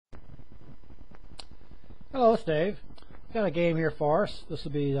Hello, it's Dave. Got a game here for us. This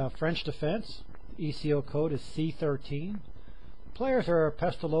will be French defense. ECO code is C13. Players are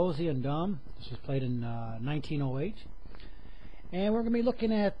Pestalozzi and Dumb. This was played in 1908. And we're going to be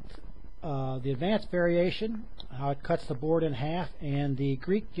looking at the advanced variation, how it cuts the board in half, and the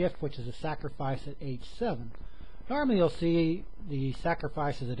Greek gift, which is a sacrifice at H7. Normally you'll see the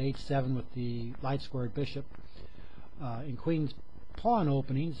sacrifices at H7 with the light squared bishop in Queen's pawn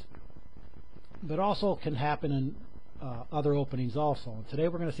openings, but also can happen in other openings also. And today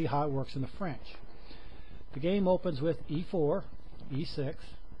we're going to see how it works in the French. The game opens with E4, E6,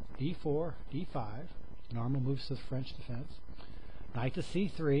 D4, D5, normal moves to the French defense, knight to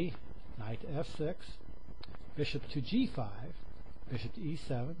C3, knight to F6, bishop to G5, bishop to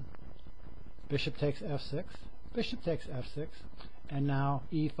E7, bishop takes F6, bishop takes F6, and now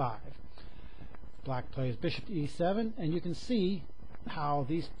E5. Black plays bishop to E7, and you can see how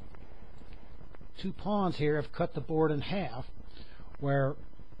these two pawns here have cut the board in half, where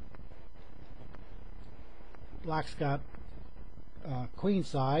black's got queen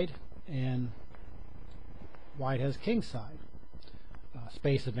side and white has king side.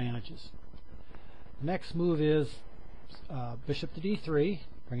 Space advantages. Next move is bishop to D3,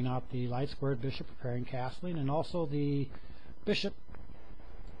 bringing out the light squared bishop, preparing castling, and also the bishop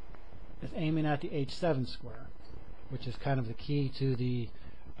is aiming at the H7 square, which is kind of the key to the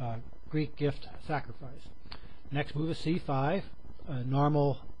Greek gift sacrifice. Next move is C5, a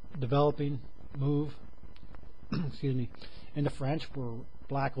normal developing move excuse me, into French, where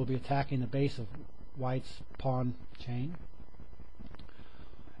black will be attacking the base of white's pawn chain.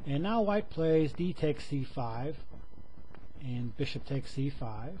 And now white plays D takes C5 and bishop takes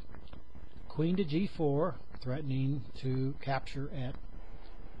C5, queen to G4, threatening to capture at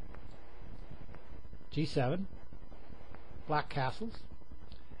G7. Black castles,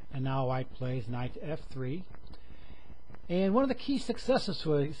 and now white plays knight to F3. And one of the key successes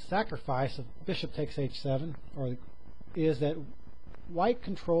to a sacrifice of bishop takes H7 is that white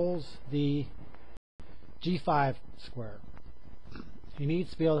controls the G5 square. He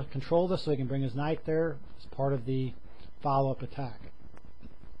needs to be able to control this so he can bring his knight there as part of the follow-up attack.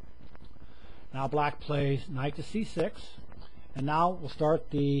 Now black plays knight to C6, and now we'll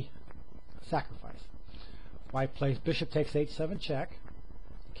start the sacrifice. White plays bishop takes H7 check,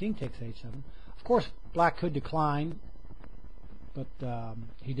 king takes H7. Of course black could decline, but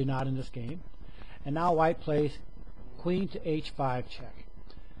he did not in this game. And now white plays queen to H5 check.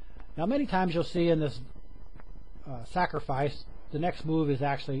 Now many times you'll see in this sacrifice the next move is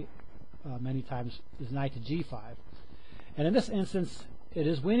actually many times is knight to G5, and in this instance it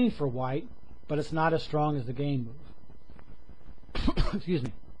is winning for white, but it's not as strong as the game move. Excuse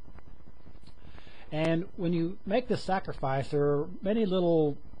me. And when you make this sacrifice, there are many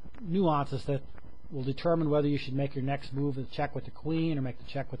little nuances that will determine whether you should make your next move a check with the queen or make the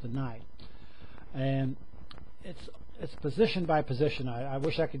check with the knight. And it's position by position. I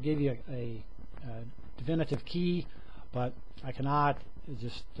wish I could give you a definitive key, but I cannot. It's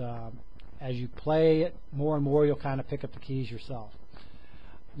just as you play it more and more, you'll kind of pick up the keys yourself.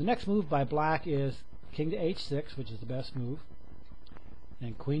 The next move by black is king to H6, which is the best move,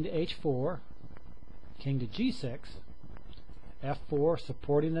 and queen to H4, king to G6, F4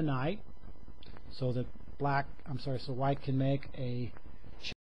 supporting the knight, so that so white can make a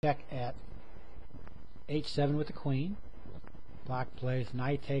check at H7 with the queen. Black plays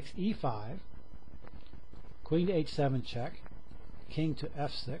knight takes E5, queen to H7 check, king to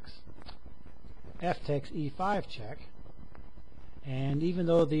F6, F takes E5 check, and even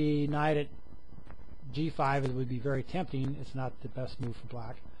though the knight at G5 would be very tempting, it's not the best move for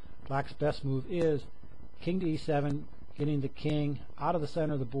black. Black's best move is king to E7, getting the king out of the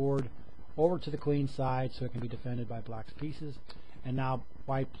center of the board over to the queen side so it can be defended by black's pieces. And now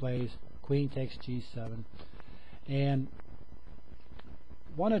white plays queen takes G7. And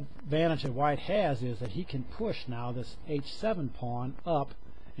one advantage that white has is that he can push now this H7 pawn up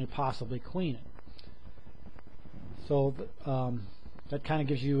and possibly queen it. So that kind of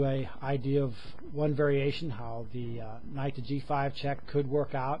gives you an idea of one variation, how the knight to G5 check could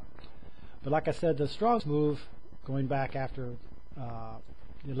work out. But like I said, the strongest move, going back after the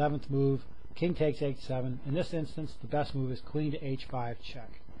 11th move, king takes H7. In this instance, the best move is queen to H5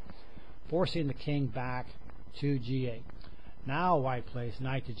 check, forcing the king back to G8. Now white plays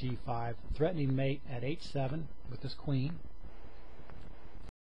knight to G5, threatening mate at H7 with this queen.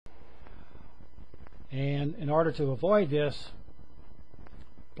 And in order to avoid this,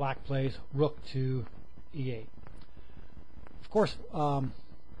 black plays rook to E8. Of course,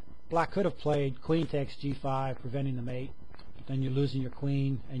 black could have played queen takes G5, preventing the mate, but then you're losing your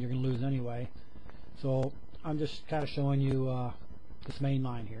queen and you're going to lose anyway. So I'm just kind of showing you this main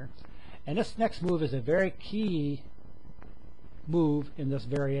line here. And this next move is a very key move in this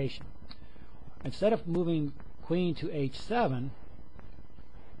variation. Instead of moving queen to h7,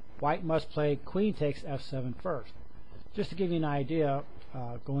 white must play queen takes f7 first. Just to give you an idea,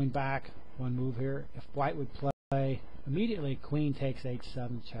 going back one move here, if white would play immediately queen takes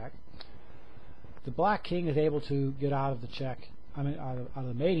h7 check, the black king is able to get out of the check, out of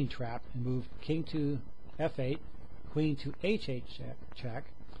the mating trap, and move king to f8, queen to h8 check,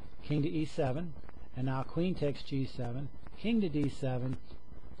 king to e7, and now queen takes g7, king to d7,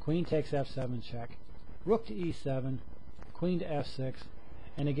 queen takes f7 check, rook to e7, queen to f6,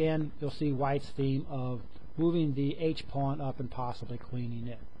 and again you'll see white's theme of moving the h pawn up and possibly queening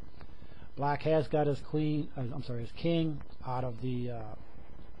it. Black has got his his king out of the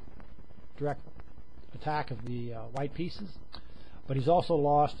direct attack of the white pieces, but he's also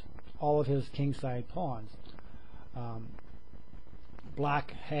lost all of his kingside pawns.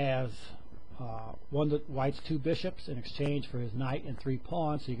 Black has won the white's 2 bishops in exchange for his knight and 3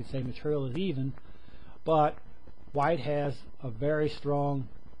 pawns, so you could say material is even, but white has a very strong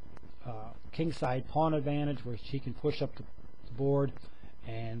kingside pawn advantage where she can push up the board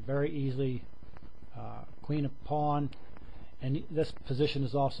and very easily queen a pawn, and this position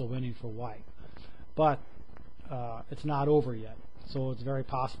is also winning for white. But it's not over yet, so it's very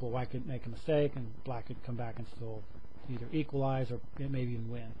possible white could make a mistake and black could come back and still either equalize or maybe even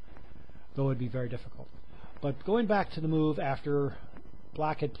win, though it would be very difficult. But going back to the move after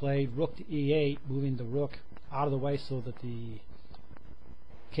black had played rook to e8, moving the rook out of the way so that the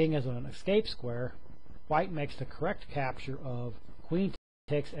king has an escape square, white makes the correct capture of queen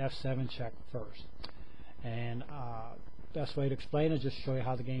takes f7 check first. And best way to explain it is just show you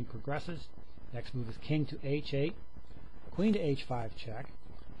how the game progresses. Next move is king to h8, queen to h5 check,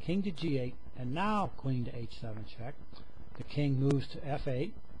 king to g8, and now queen to h7 check. The king moves to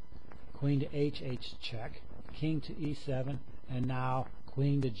f8, queen to h8 check, king to e7, and now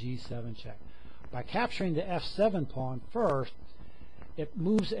queen to g7 check. By capturing the f7 pawn first, it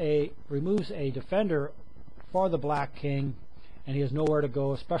removes a defender for the black king, and he has nowhere to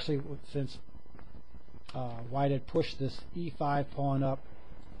go, especially since white had pushed this e5 pawn up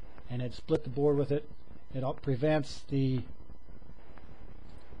and had split the board with it. It prevents the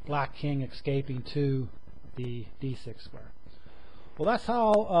black king escaping to the d6 square. Well, that's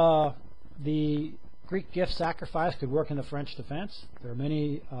how the Greek gift sacrifice could work in the French defense. There are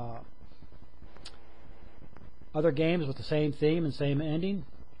many other games with the same theme and same ending.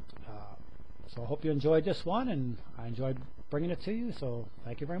 So I hope you enjoyed this one, and I enjoyed bringing it to you, so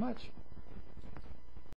thank you very much.